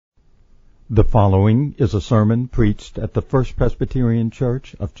The following is a sermon preached at the First Presbyterian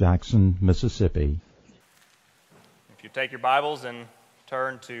Church of Jackson, Mississippi. If you take your Bibles and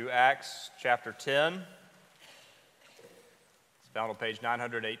turn to Acts chapter 10, it's found on page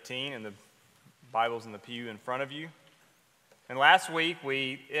 918 in the Bibles in the pew in front of you. And last week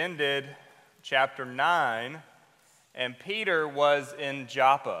we ended chapter 9, and Peter was in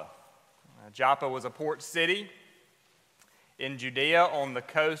Joppa. Joppa was a port city in Judea on the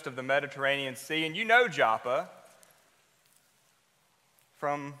coast of the Mediterranean Sea. And you know Joppa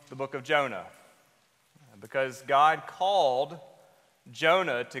from the book of Jonah, because God called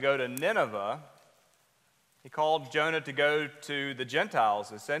Jonah to go to Nineveh. He called Jonah to go to the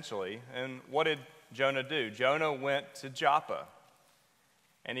Gentiles, essentially. And what did Jonah do? Jonah went to Joppa.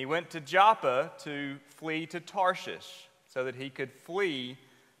 And he went to Joppa to flee to Tarshish so that he could flee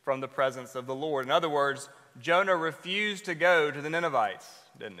from the presence of the Lord. In other words, Jonah refused to go to the Ninevites,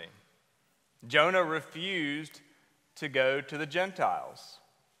 didn't he? Jonah refused to go to the Gentiles.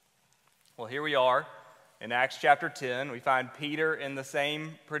 Well, here we are in Acts chapter 10. We find Peter in the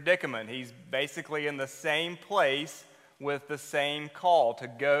same predicament. He's basically in the same place with the same call to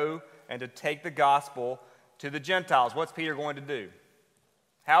go and to take the gospel to the Gentiles. What's Peter going to do?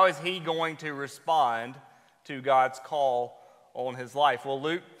 How is he going to respond to God's call on his life? Well,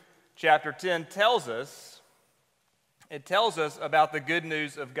 Luke chapter 10 tells us about the good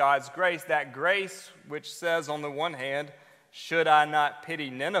news of God's grace, that grace which says on the one hand, should I not pity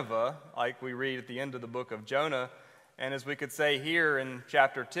Nineveh, like we read at the end of the book of Jonah, and as we could say here in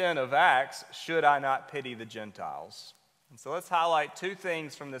chapter 10 of Acts, should I not pity the Gentiles? And so let's highlight two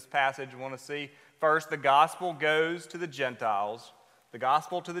things from this passage we want to see. First, the gospel goes to the Gentiles,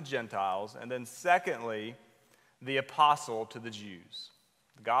 and then secondly, the apostle to the Jews.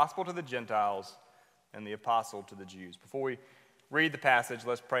 The gospel to the Gentiles and the apostle to the Jews. Before we read the passage,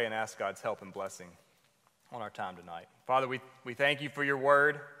 let's pray and ask God's help and blessing on our time tonight. Father, we thank you for your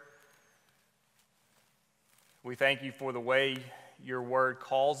word. We thank you for the way your word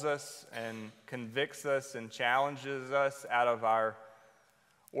calls us and convicts us and challenges us out of our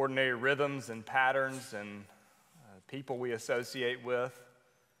ordinary rhythms and patterns and people we associate with,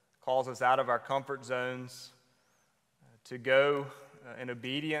 calls us out of our comfort zones to go in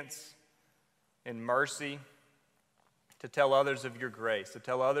obedience, in mercy, to tell others of your grace, to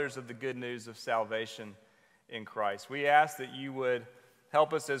tell others of the good news of salvation in Christ. We ask that you would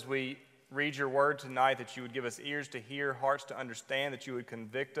help us as we read your word tonight, that you would give us ears to hear, hearts to understand, that you would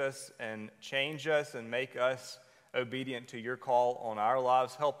convict us and change us and make us obedient to your call on our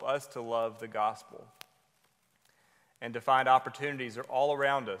lives. Help us to love the gospel and to find opportunities all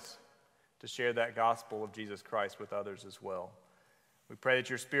around us to share that gospel of Jesus Christ with others as well. We pray that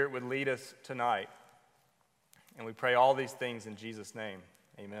your Spirit would lead us tonight, and we pray all these things in Jesus' name.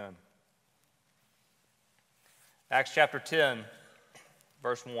 Amen. Acts chapter 10,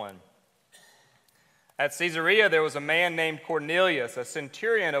 verse 1. At Caesarea there was a man named Cornelius, a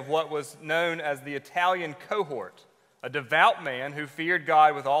centurion of what was known as the Italian cohort, a devout man who feared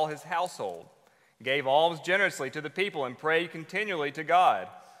God with all his household, gave alms generously to the people, and prayed continually to God.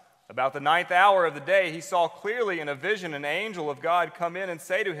 About the 9th hour of the day, he saw clearly in a vision an angel of God come in and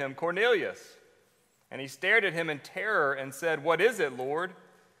say to him, Cornelius. And he stared at him in terror and said, What is it, Lord?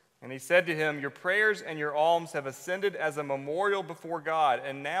 And he said to him, Your prayers and your alms have ascended as a memorial before God,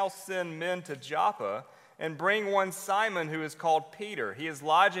 and now send men to Joppa and bring one Simon who is called Peter. He is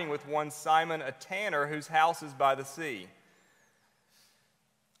lodging with one Simon, a tanner, whose house is by the sea.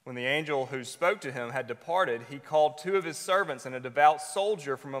 When the angel who spoke to him had departed, he called 2 of his servants and a devout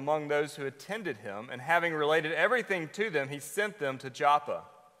soldier from among those who attended him, and having related everything to them, he sent them to Joppa.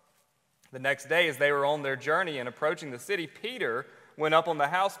 The next day, as they were on their journey and approaching the city, Peter went up on the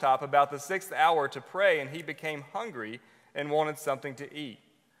housetop about the 6th hour to pray, and he became hungry and wanted something to eat.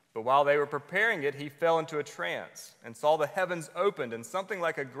 But while they were preparing it, he fell into a trance and saw the heavens opened and something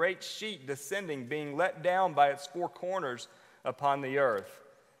like a great sheet descending, being let down by its 4 corners upon the earth.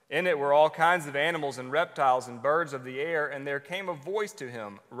 In it were all kinds of animals and reptiles and birds of the air, and there came a voice to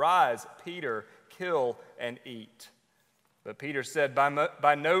him, Rise, Peter, kill and eat. But Peter said,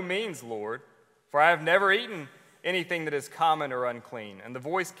 By no means, Lord, for I have never eaten anything that is common or unclean. And the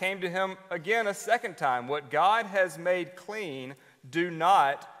voice came to him again a second time, What God has made clean, do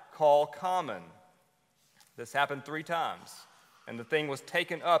not call common. This happened 3 times, and the thing was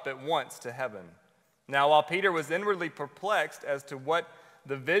taken up at once to heaven. Now while Peter was inwardly perplexed as to what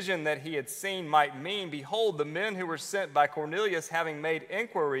the vision that he had seen might mean, behold, the men who were sent by Cornelius, having made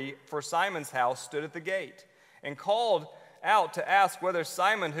inquiry for Simon's house, stood at the gate and called out to ask whether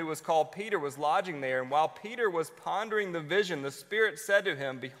Simon, who was called Peter, was lodging there. And while Peter was pondering the vision, the Spirit said to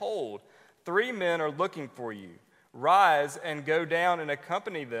him, Behold, 3 men are looking for you. Rise and go down and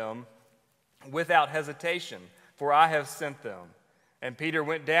accompany them without hesitation, for I have sent them." And Peter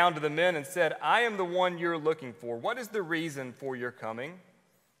went down to the men and said, "I am the one you're looking for. What is the reason for your coming?"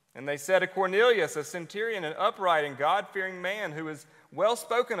 And they said, "A Cornelius, a centurion, an upright and God-fearing man who is well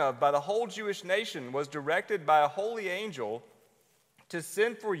spoken of by the whole Jewish nation, was directed by a holy angel to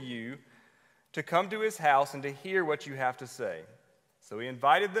send for you to come to his house and to hear what you have to say." So he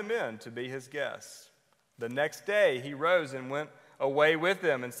invited them in to be his guests. The next day he rose and went away with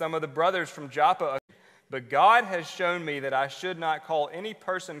them and some of the brothers from Joppa. "But God has shown me that I should not call any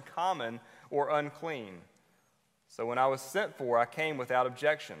person common or unclean. So when I was sent for, I came without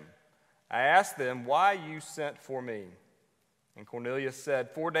objection. I asked them, 'Why you sent for me?' And Cornelius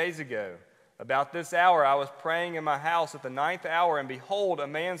said, 4 days ago, about this hour I was praying in my house at the 9th hour, and behold, a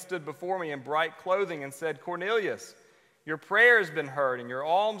man stood before me in bright clothing and said, 'Cornelius, your prayer has been heard, and your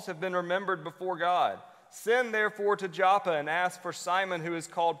alms have been remembered before God. Send therefore to Joppa and ask for Simon, who is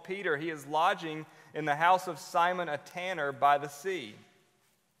called Peter. He is lodging in the house of Simon, a tanner by the sea.'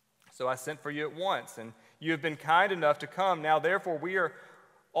 So I sent for you at once, and you have been kind enough to come. Now therefore we are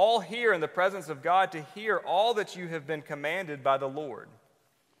all here in the presence of God to hear all that you have been commanded by the Lord."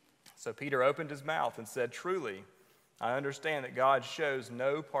 So Peter opened his mouth and said, "Truly, I understand that God shows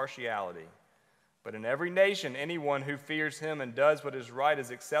no partiality, but in every nation anyone who fears him and does what is right is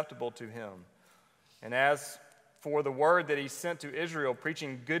acceptable to him. And as for the word that he sent to Israel,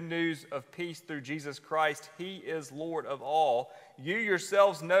 preaching good news of peace through Jesus Christ, he is Lord of all. You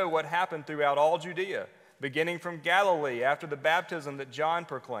yourselves know what happened throughout all Judea, beginning from Galilee after the baptism that John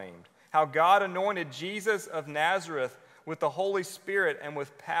proclaimed, how God anointed Jesus of Nazareth with the Holy Spirit and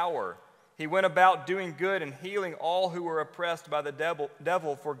with power. He went about doing good and healing all who were oppressed by the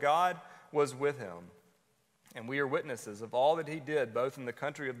devil, for God was with him. And we are witnesses of all that he did, both in the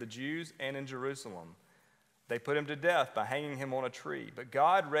country of the Jews and in Jerusalem. They put him to death by hanging him on a tree, but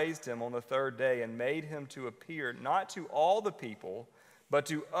God raised him on the 3rd day and made him to appear not to all the people, but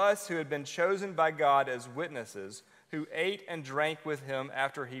to us who had been chosen by God as witnesses, who ate and drank with him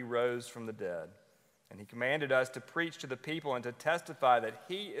after he rose from the dead. And he commanded us to preach to the people and to testify that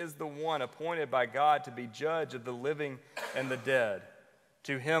he is the one appointed by God to be judge of the living and the dead.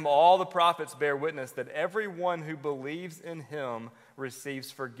 To him all the prophets bear witness that everyone who believes in him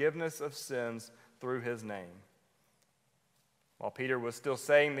receives forgiveness of sins through his name." While Peter was still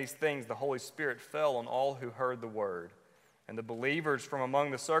saying these things, the Holy Spirit fell on all who heard the word. And the believers from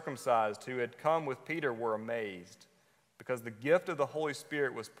among the circumcised who had come with Peter were amazed, because the gift of the Holy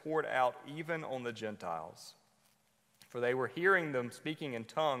Spirit was poured out even on the Gentiles. For they were hearing them speaking in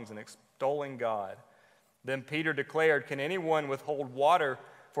tongues and extolling God. Then Peter declared, "Can anyone withhold water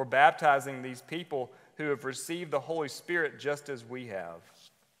for baptizing these people who have received the Holy Spirit just as we have?"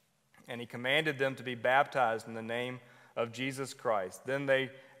 And he commanded them to be baptized in the name of Jesus Christ. Then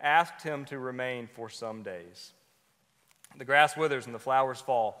they asked him to remain for some days. The grass withers and the flowers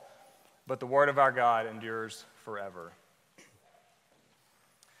fall, but the word of our God endures forever.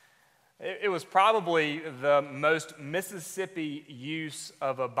 It was probably the most Mississippi use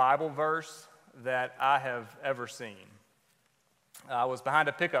of a Bible verse that I have ever seen. I was behind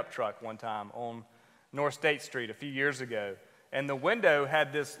a pickup truck one time on North State Street a few years ago, and the window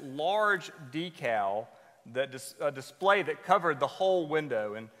had this large decal, a display that covered the whole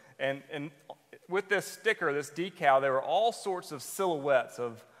window, and with this sticker, this decal, there were all sorts of silhouettes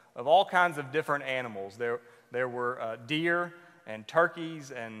of all kinds of different animals. There were deer and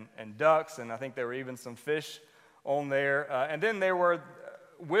turkeys and ducks, and I think there were even some fish on there. And then there were,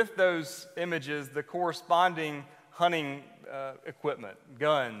 with those images, the corresponding hunting equipment,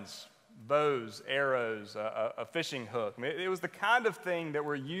 guns, bows, arrows, a fishing hook. I mean, it was the kind of thing that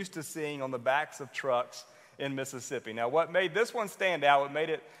we're used to seeing on the backs of trucks in Mississippi. Now, what made this one stand out, what made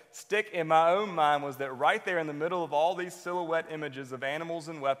it stick in my own mind, was that right there in the middle of all these silhouette images of animals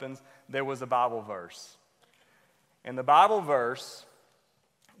and weapons, there was a Bible verse. And the Bible verse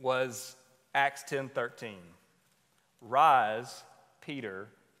was Acts 10:13. "Rise, Peter,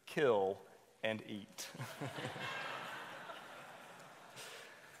 kill, and eat."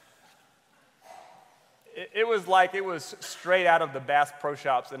 It was like it was straight out of the Bass Pro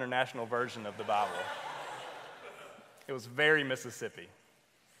Shops International version of the Bible. It was very Mississippi.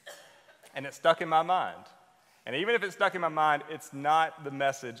 And it stuck in my mind. And even if it stuck in my mind, it's not the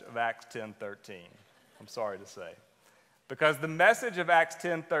message of Acts 10:13, I'm sorry to say. Because the message of Acts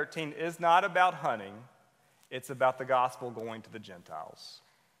 10:13 is not about hunting, it's about the gospel going to the Gentiles.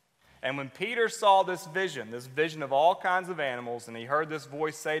 And when Peter saw this vision of all kinds of animals, and he heard this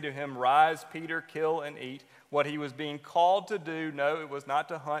voice say to him, "Rise, Peter, kill and eat," what he was being called to do, no, it was not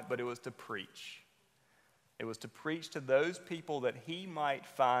to hunt, but it was to preach. It was to preach to those people that he might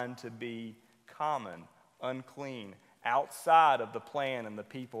find to be common, unclean, outside of the plan and the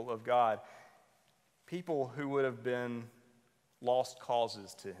people of God. People who would have been lost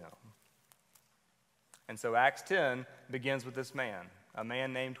causes to him. And so Acts 10 begins with this man, a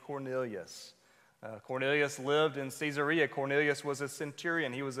man named Cornelius. Cornelius lived in Caesarea. Cornelius was a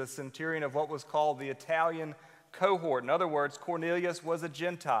centurion. He was a centurion of what was called the Italian cohort. In other words, Cornelius was a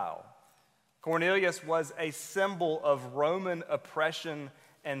Gentile. Cornelius was a symbol of Roman oppression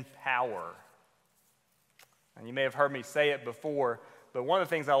and power. And you may have heard me say it before, but one of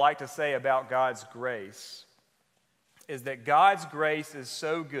the things I like to say about God's grace is that God's grace is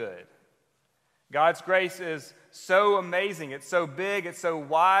so good. God's grace is so amazing. It's so big. It's so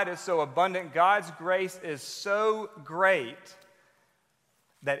wide. It's so abundant. God's grace is so great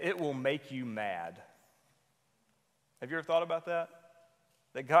that it will make you mad. Have you ever thought about that?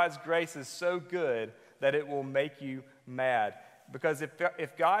 That God's grace is so good that it will make you mad. Because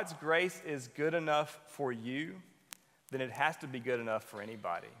if God's grace is good enough for you, then it has to be good enough for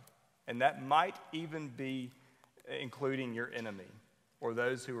anybody. And that might even be including your enemy or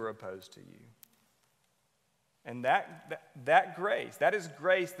those who are opposed to you. And that grace, that is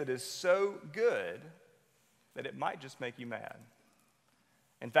grace that is so good that it might just make you mad.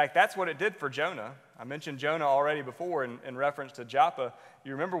 In fact, that's what it did for Jonah. I mentioned Jonah already before in reference to Joppa.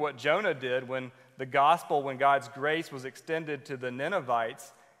 You remember what Jonah did when God's grace was extended to the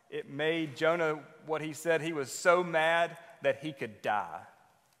Ninevites. It made Jonah, what he said, he was so mad that he could die.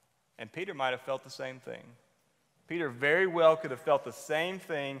 And Peter might have felt the same thing. Peter very well could have felt the same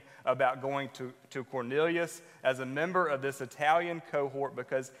thing about going to Cornelius as a member of this Italian cohort,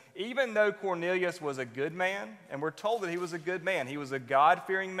 because even though Cornelius was a good man, and we're told that he was a good man, he was a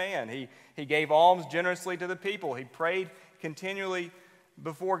God-fearing man. He gave alms generously to the people. He prayed continually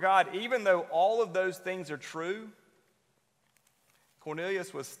before God. Even though all of those things are true,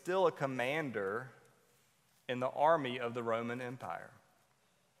 Cornelius was still a commander in the army of the Roman Empire.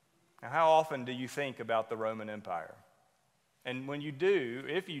 Now, how often do you think about the Roman Empire? And when you do,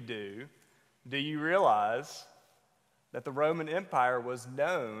 if you do you realize that the Roman Empire was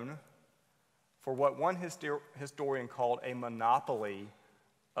known for what one historian called a monopoly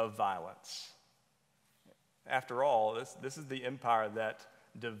of violence? After all, this is the empire that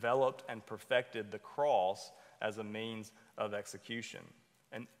developed and perfected the cross as a means of execution,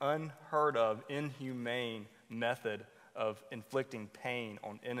 an unheard of, inhumane method of inflicting pain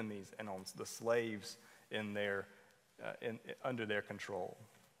on enemies and on the slaves under their control.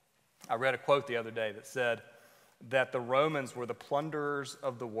 I read a quote the other day that said that the Romans were the plunderers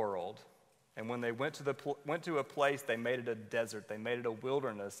of the world, and when they went to a place, they made it a desert, they made it a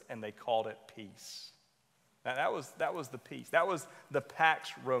wilderness, and they called it peace. Now that was the peace. That was the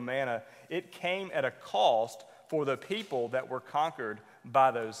Pax Romana. It came at a cost for the people that were conquered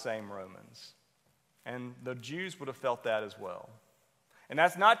by those same Romans. And the Jews would have felt that as well. And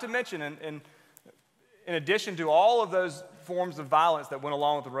that's not to mention, in addition to all of those forms of violence that went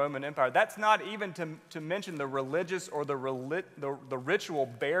along with the Roman Empire, that's not even to mention the religious or the ritual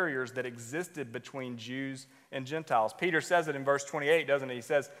barriers that existed between Jews and Gentiles. Peter says it in verse 28, doesn't he? He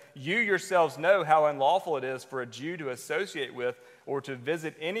says, "You yourselves know how unlawful it is for a Jew to associate with or to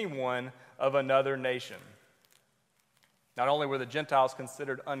visit anyone of another nation." Not only were the Gentiles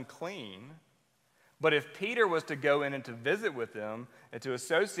considered unclean, but if Peter was to go in and to visit with them and to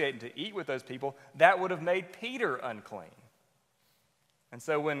associate and to eat with those people, that would have made Peter unclean. And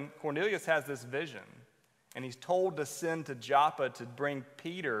so when Cornelius has this vision and he's told to send to Joppa to bring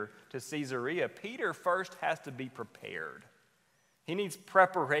Peter to Caesarea, Peter first has to be prepared. He needs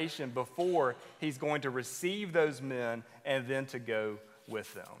preparation before he's going to receive those men and then to go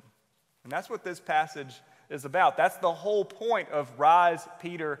with them. And that's what this passage is about. That's the whole point of rise,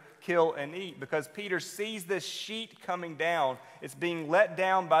 Peter, kill, and eat, because Peter sees this sheet coming down. It's being let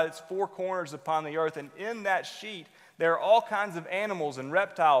down by its four corners upon the earth, and in that sheet there are all kinds of animals and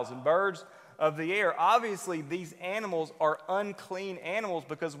reptiles and birds of the air. Obviously, these animals are unclean animals,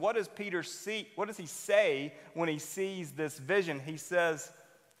 because what does Peter see? What does he say when he sees this vision? He says,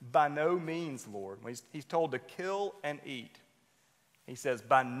 "By no means, Lord." When he's told to kill and eat, he says,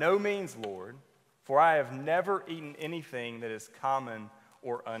 "By no means, Lord, for I have never eaten anything that is common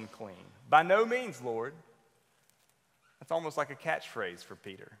or unclean." By no means, Lord. That's almost like a catchphrase for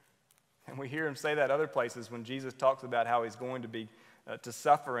Peter. And we hear him say that other places when Jesus talks about how he's going to be to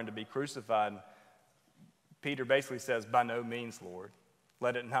suffer and to be crucified. Peter basically says, "By no means, Lord."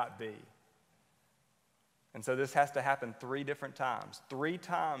 let it not be. And so this has to happen 3 different times. 3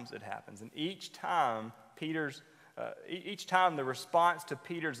 times it happens. And each time the response to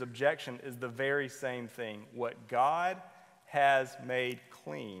Peter's objection is the very same thing. What God has made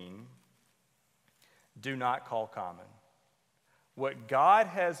clean, do not call common. What God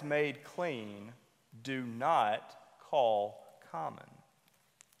has made clean, do not call common.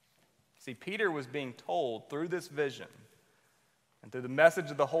 See, Peter was being told through this vision and through the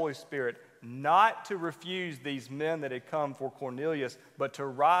message of the Holy Spirit not to refuse these men that had come for Cornelius, but to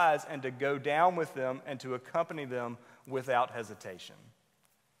rise and to go down with them and to accompany them without hesitation.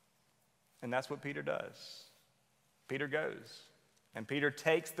 And that's what Peter does. Peter goes. And Peter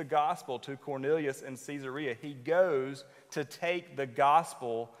takes the gospel to Cornelius in Caesarea. He goes to take the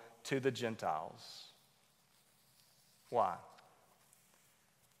gospel to the Gentiles. Why?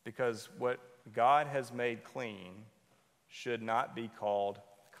 Because what God has made clean should not be called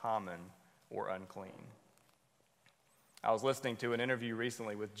common or unclean. I was listening to an interview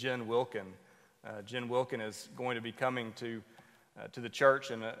recently with Jen Wilkin. Jen Wilkin is going to be coming to the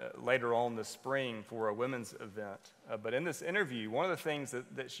church and later on this spring for a women's event. But in this interview, one of the things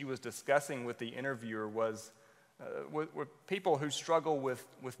that she was discussing with the interviewer was with people who struggle with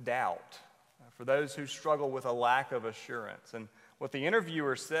doubt, for those who struggle with a lack of assurance. And what the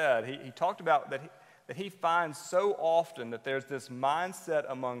interviewer said, he talked about that he finds so often that there's this mindset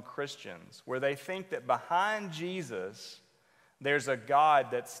among Christians where they think that behind Jesus, there's a God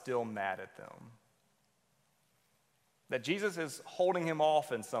that's still mad at them. That Jesus is holding him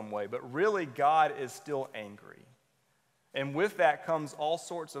off in some way, but really God is still angry. And with that comes all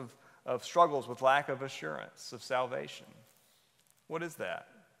sorts of struggles with lack of assurance of salvation. What is that?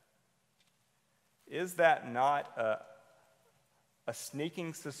 Is that not a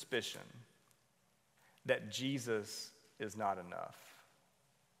sneaking suspicion that Jesus is not enough?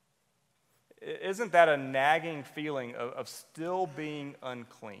 Isn't that a nagging feeling of still being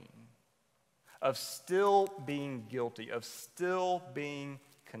unclean, of still being guilty, of still being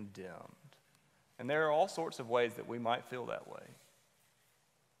condemned? And there are all sorts of ways that we might feel that way.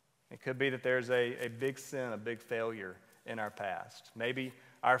 It could be that there's a big sin, a big failure in our past. Maybe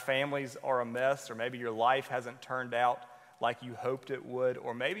our families are a mess, or maybe your life hasn't turned out like you hoped it would,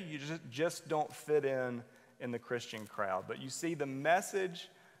 or maybe you just don't fit in the Christian crowd. But you see, the message,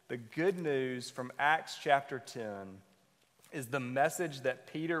 the good news from Acts chapter 10 is the message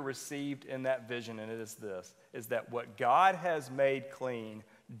that Peter received in that vision, and it is this, is that what God has made clean,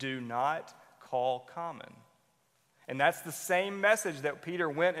 do not call common. And that's the same message that Peter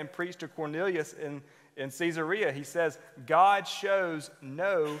went and preached to Cornelius in Caesarea. He says, God shows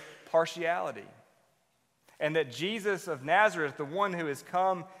no partiality. And that Jesus of Nazareth, the one who has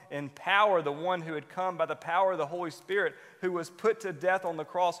come in power, the one who had come by the power of the Holy Spirit, who was put to death on the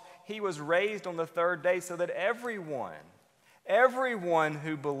cross, he was raised on the 3rd day so that everyone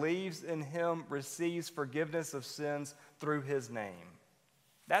who believes in him receives forgiveness of sins through his name.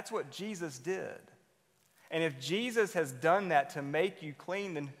 That's what Jesus did. And if Jesus has done that to make you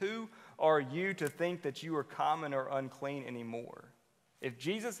clean, then who are you to think that you are common or unclean anymore? If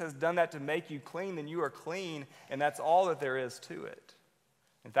Jesus has done that to make you clean, then you are clean, and that's all that there is to it.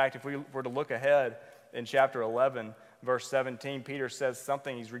 In fact, if we were to look ahead in chapter 11, verse 17, Peter says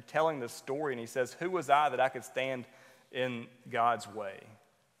something. He's retelling the story, and he says, who was I that I could stand in God's way?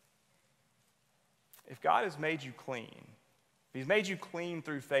 If God has made you clean, if he's made you clean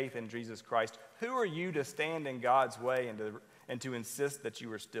through faith in Jesus Christ, who are you to stand in God's way and to insist that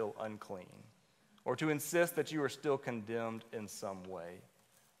you are still unclean? Or to insist that you are still condemned in some way?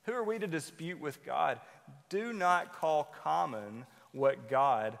 Who are we to dispute with God? Do not call common what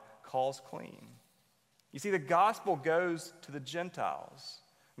God calls clean. You see, the gospel goes to the Gentiles.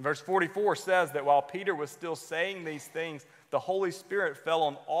 Verse 44 says that while Peter was still saying these things, the Holy Spirit fell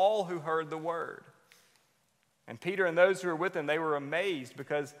on all who heard the word. And Peter and those who were with him, they were amazed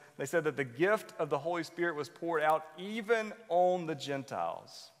because they said that the gift of the Holy Spirit was poured out even on the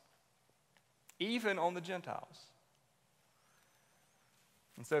Gentiles. Even on the Gentiles.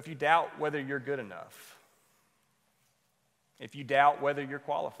 And so if you doubt whether you're good enough, if you doubt whether you're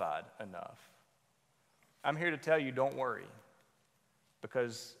qualified enough, I'm here to tell you, don't worry,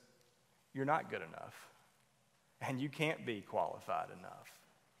 because you're not good enough, and you can't be qualified enough.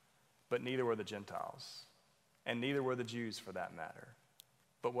 But neither were the Gentiles, and neither were the Jews for that matter.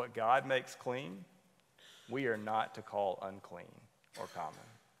 But what God makes clean, we are not to call unclean or common.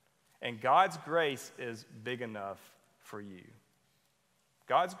 And God's grace is big enough for you.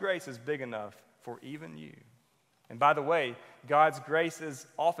 God's grace is big enough for even you. And by the way, God's grace is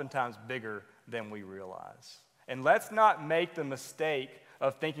oftentimes bigger than we realize. And let's not make the mistake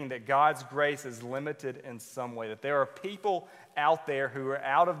of thinking that God's grace is limited in some way, that there are people out there who are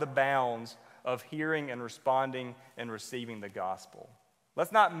out of the bounds of hearing and responding and receiving the gospel.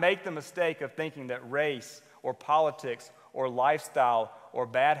 Let's not make the mistake of thinking that race or politics or lifestyle or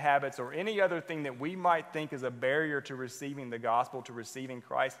bad habits or any other thing that we might think is a barrier to receiving the gospel, to receiving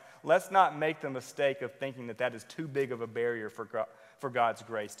Christ. Let's not make the mistake of thinking that that is too big of a barrier for God's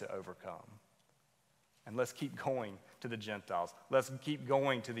grace to overcome. And let's keep going to the Gentiles. Let's keep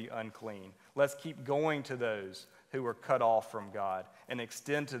going to the unclean. Let's keep going to those who are cut off from God and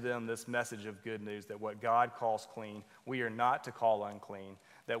extend to them this message of good news that what God calls clean, we are not to call unclean,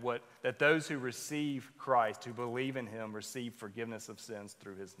 that those who receive Christ, who believe in him, receive forgiveness of sins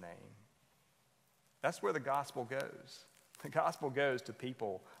through his name. That's where the gospel goes. The gospel goes to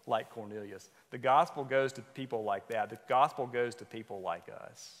people like Cornelius. The gospel goes to people like that. The gospel goes to people like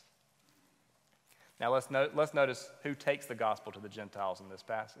us. Now let's notice who takes the gospel to the Gentiles in this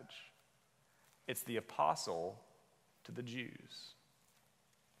passage. It's the apostle to the Jews.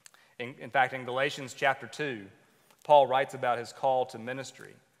 In fact, in Galatians chapter 2, Paul writes about his call to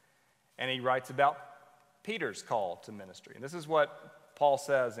ministry, and he writes about Peter's call to ministry. And this is what Paul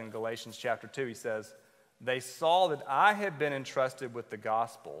says in Galatians chapter 2. He says, "They saw that I had been entrusted with the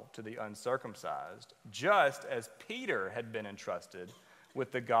gospel to the uncircumcised, just as Peter had been entrusted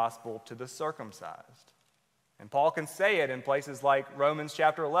with the gospel to the circumcised." And Paul can say it in places like Romans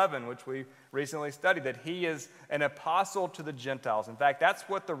chapter 11, which we recently studied, that he is an apostle to the Gentiles. In fact, that's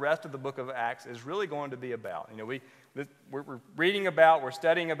what the rest of the book of Acts is really going to be about. You know, we're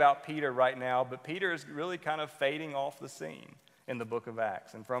studying about Peter right now, but Peter is really kind of fading off the scene in the book of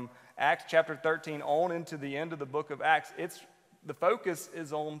Acts. And from Acts chapter 13 on into the end of the book of Acts, the focus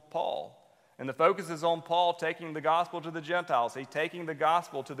is on Paul. And the focus is on Paul taking the gospel to the Gentiles. He's taking the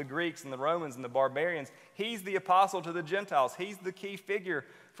gospel to the Greeks and the Romans and the barbarians. He's the apostle to the Gentiles. He's the key figure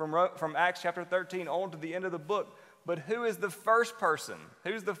from Acts chapter 13 on to the end of the book. But who is the first person?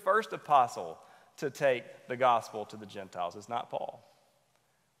 Who's the first apostle to take the gospel to the Gentiles? It's not Paul.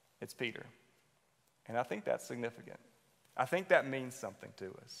 It's Peter. And I think that's significant. I think that means something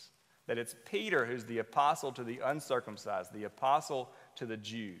to us. That it's Peter who's the apostle to the uncircumcised, the apostle to the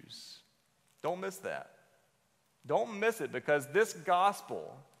Jews. Don't miss that. Don't miss it, because this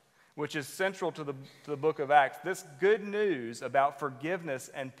gospel, which is central to the book of Acts, this good news about forgiveness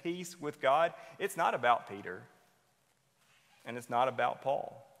and peace with God, it's not about Peter, and it's not about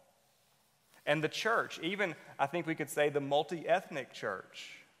Paul. And the church, even I think we could say the multi-ethnic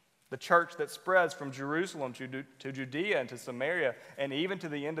church, the church that spreads from Jerusalem to Judea and to Samaria and even to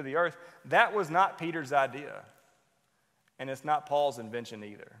the end of the earth, that was not Peter's idea, and it's not Paul's invention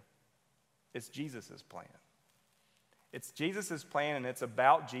either. It's Jesus' plan. It's Jesus' plan, and it's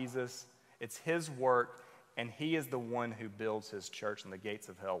about Jesus. It's his work, and he is the one who builds his church, and the gates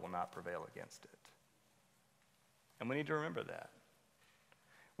of hell will not prevail against it. And we need to remember that.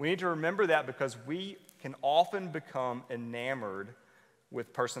 We need to remember that because we can often become enamored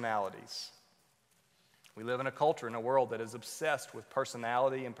with personalities. We live in a culture, in a world that is obsessed with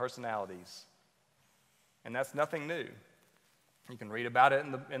personality and personalities. And that's nothing new. You can read about it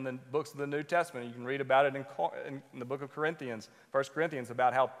in the books of the New Testament. You can read about it in the book of Corinthians, 1 Corinthians,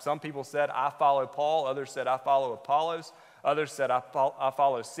 about how some people said, "I follow Paul." Others said, "I follow Apollos." Others said, I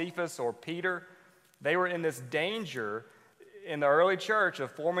follow Cephas or Peter." They were in this danger in the early church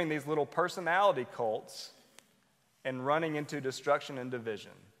of forming these little personality cults and running into destruction and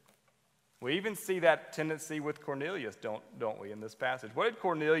division. We even see that tendency with Cornelius, don't we, in this passage? What did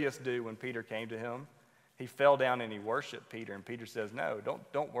Cornelius do when Peter came to him? He fell down and he worshiped Peter, and Peter says, "No,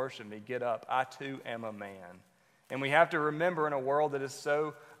 don't worship me. Get up. I too am a man." And we have to remember, in a world that is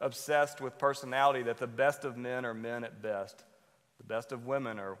so obsessed with personality, that the best of men are men at best. The best of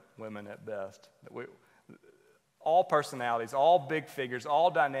women are women at best. All personalities, all big figures, all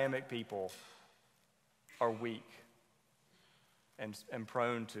dynamic people are weak and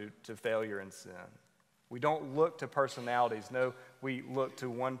prone to failure and sin. We don't look to personalities. No, we look to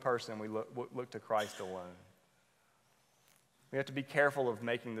one person. We look to Christ alone. We have to be careful of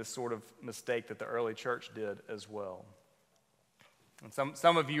making this sort of mistake that the early church did as well. And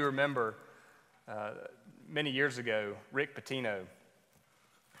some of you remember many years ago, Rick Pitino.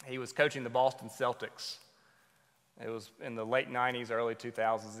 He was coaching the Boston Celtics. It was in the late 90s, early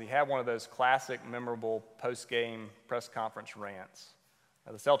 2000s. He had one of those classic, memorable post-game press conference rants.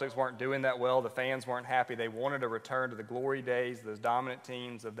 The Celtics weren't doing that well. The fans weren't happy. They wanted a return to the glory days, those dominant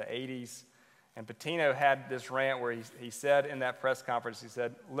teams of the 80s. And Pitino had this rant where he said in that press conference, he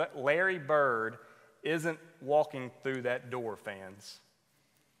said, "Larry Bird isn't walking through that door, fans.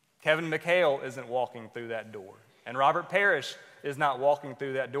 Kevin McHale isn't walking through that door. And Robert Parrish is not walking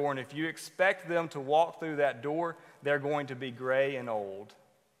through that door. And if you expect them to walk through that door, they're going to be gray and old.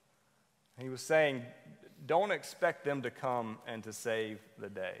 He was saying, don't expect them to come and to save the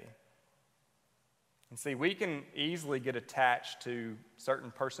day. And see, we can easily get attached to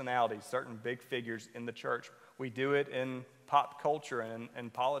certain personalities, certain big figures in the church. We do it in pop culture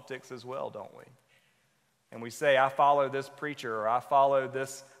and politics as well, don't we? And we say, I follow this preacher, or I follow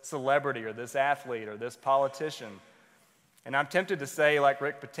this celebrity, or this athlete, or this politician. And I'm tempted to say, like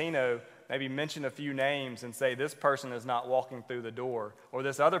Rick Pitino, maybe mention a few names and say, this person is not walking through the door, or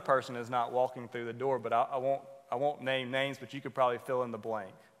this other person is not walking through the door, but I won't name names, but you could probably fill in the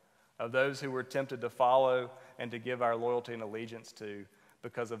blank of those who we're tempted to follow and to give our loyalty and allegiance to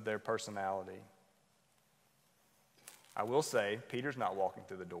because of their personality. I will say, Peter's not walking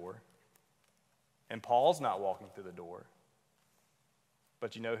through the door. And Paul's not walking through the door.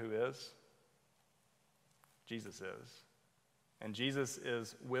 But you know who is? Jesus is. And Jesus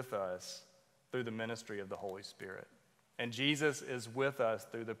is with us through the ministry of the Holy Spirit. And Jesus is with us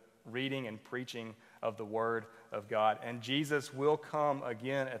through the reading and preaching of the Word of God. And Jesus will come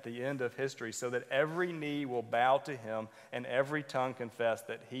again at the end of history so that every knee will bow to him and every tongue confess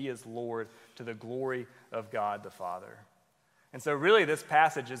that he is Lord to the glory of God the Father. And so really this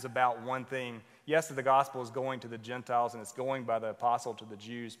passage is about one thing. Yes, the gospel is going to the Gentiles and it's going by the apostle to the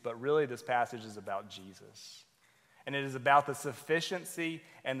Jews, but really this passage is about Jesus. And it is about the sufficiency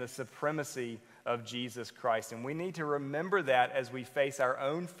and the supremacy of Jesus Christ. And we need to remember that as we face our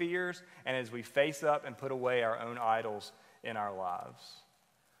own fears and as we face up and put away our own idols in our lives.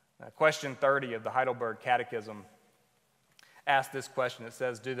 Question 30 of the Heidelberg Catechism asks this question. It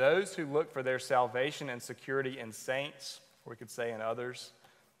says, do those who look for their salvation and security in saints, or we could say in others,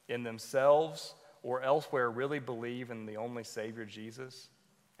 in themselves or elsewhere, really believe in the only Savior, Jesus?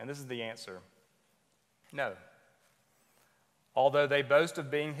 And this is the answer. No. Although they boast of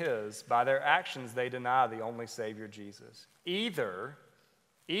being his, by their actions they deny the only Savior, Jesus. Either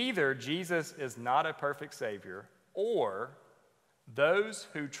Jesus is not a perfect Savior, or those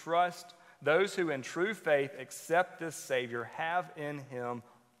who in true faith accept this Savior have in him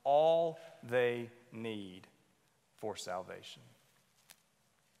all they need for salvation.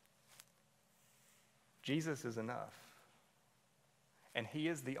 Jesus is enough. And he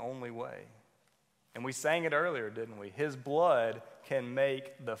is the only way. And we sang it earlier, didn't we? His blood can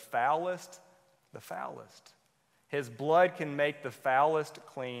make the foulest the foulest. His blood can make the foulest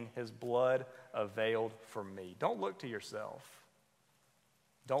clean. His blood availed for me. Don't look to yourself.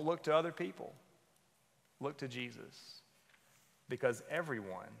 Don't look to other people. Look to Jesus. Because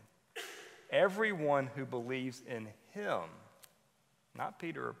everyone who believes in him, not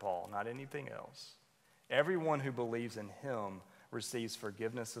Peter or Paul, not anything else, everyone who believes in him receives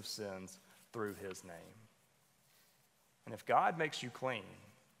forgiveness of sins through his name. And if God makes you clean,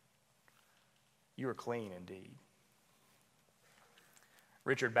 you are clean indeed.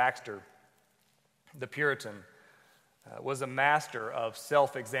 Richard Baxter, the Puritan, was a master of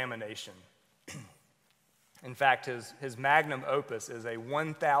self-examination. In fact, his magnum opus is a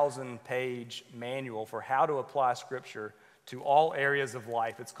 1,000-page manual for how to apply Scripture to all areas of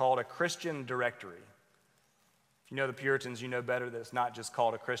life. It's called A Christian Directory. If you know the Puritans, you know better that it's not just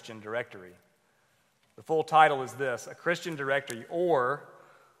called A Christian Directory. The full title is this: A Christian Directory, or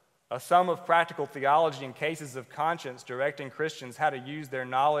a sum of practical theology in cases of conscience, directing Christians how to use their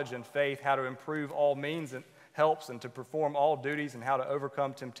knowledge and faith, how to improve all means and helps, and to perform all duties, and how to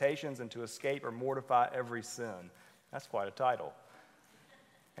overcome temptations and to escape or mortify every sin. That's quite a title.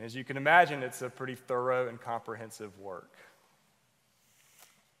 And as you can imagine, it's a pretty thorough and comprehensive work.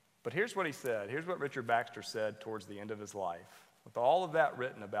 But here's what he said. Here's what Richard Baxter said towards the end of his life. With all of that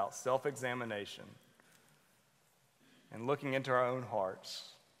written about self-examination and looking into our own hearts,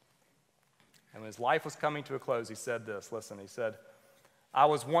 and when his life was coming to a close, he said this. Listen, he said, I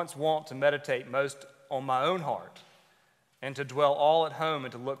was once wont to meditate most on my own heart, and to dwell all at home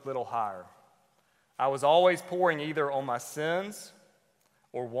and to look little higher. I was always poring either on my sins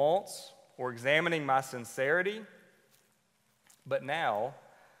or wants, or examining my sincerity. But now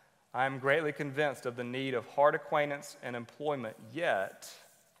I am greatly convinced of the need of hard acquaintance and employment, yet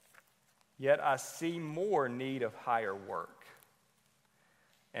I see more need of higher work,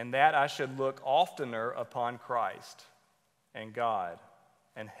 and that I should look oftener upon Christ and God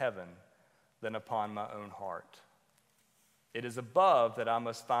and heaven than upon my own heart. It is above that I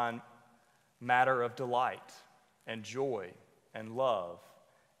must find matter of delight and joy and love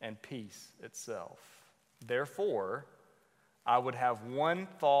and peace itself. Therefore, I would have one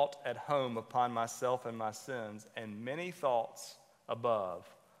thought at home upon myself and my sins, and many thoughts above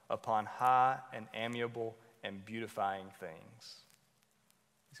upon high and amiable and beautifying things.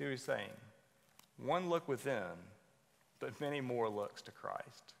 You see what he's saying? One look within, but many more looks to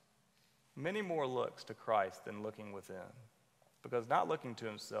Christ. Many more looks to Christ than looking within. Because not looking to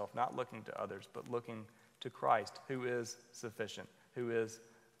himself, not looking to others, but looking to Christ, who is sufficient, who is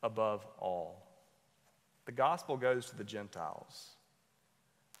above all. The gospel goes to the Gentiles.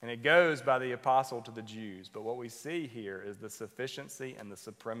 And it goes by the apostle to the Jews. But what we see here is the sufficiency and the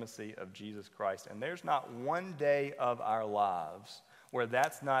supremacy of Jesus Christ. And there's not one day of our lives where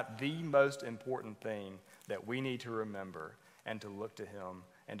that's not the most important thing that we need to remember and to look to him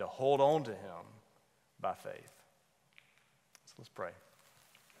and to hold on to him by faith. So let's pray.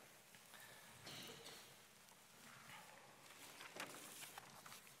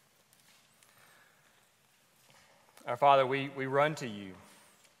 Our Father, we run to you.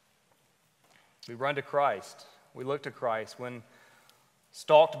 We run to Christ. We look to Christ. When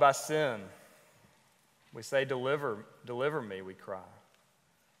stalked by sin, we say, deliver me, we cry.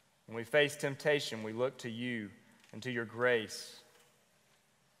 When we face temptation, we look to you and to your grace.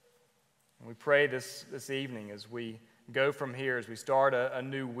 And we pray this evening as we go from here, as we start a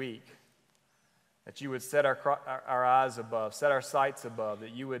new week, that you would set our eyes above, set our sights above,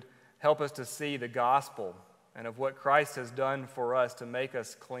 that you would help us to see the gospel and of what Christ has done for us to make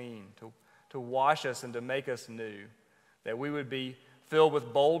us clean, to wash us and to make us new, that we would be filled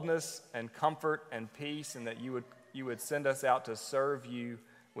with boldness and comfort and peace, and that you would send us out to serve you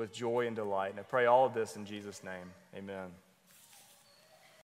with joy and delight. And I pray all of this in Jesus' name. Amen.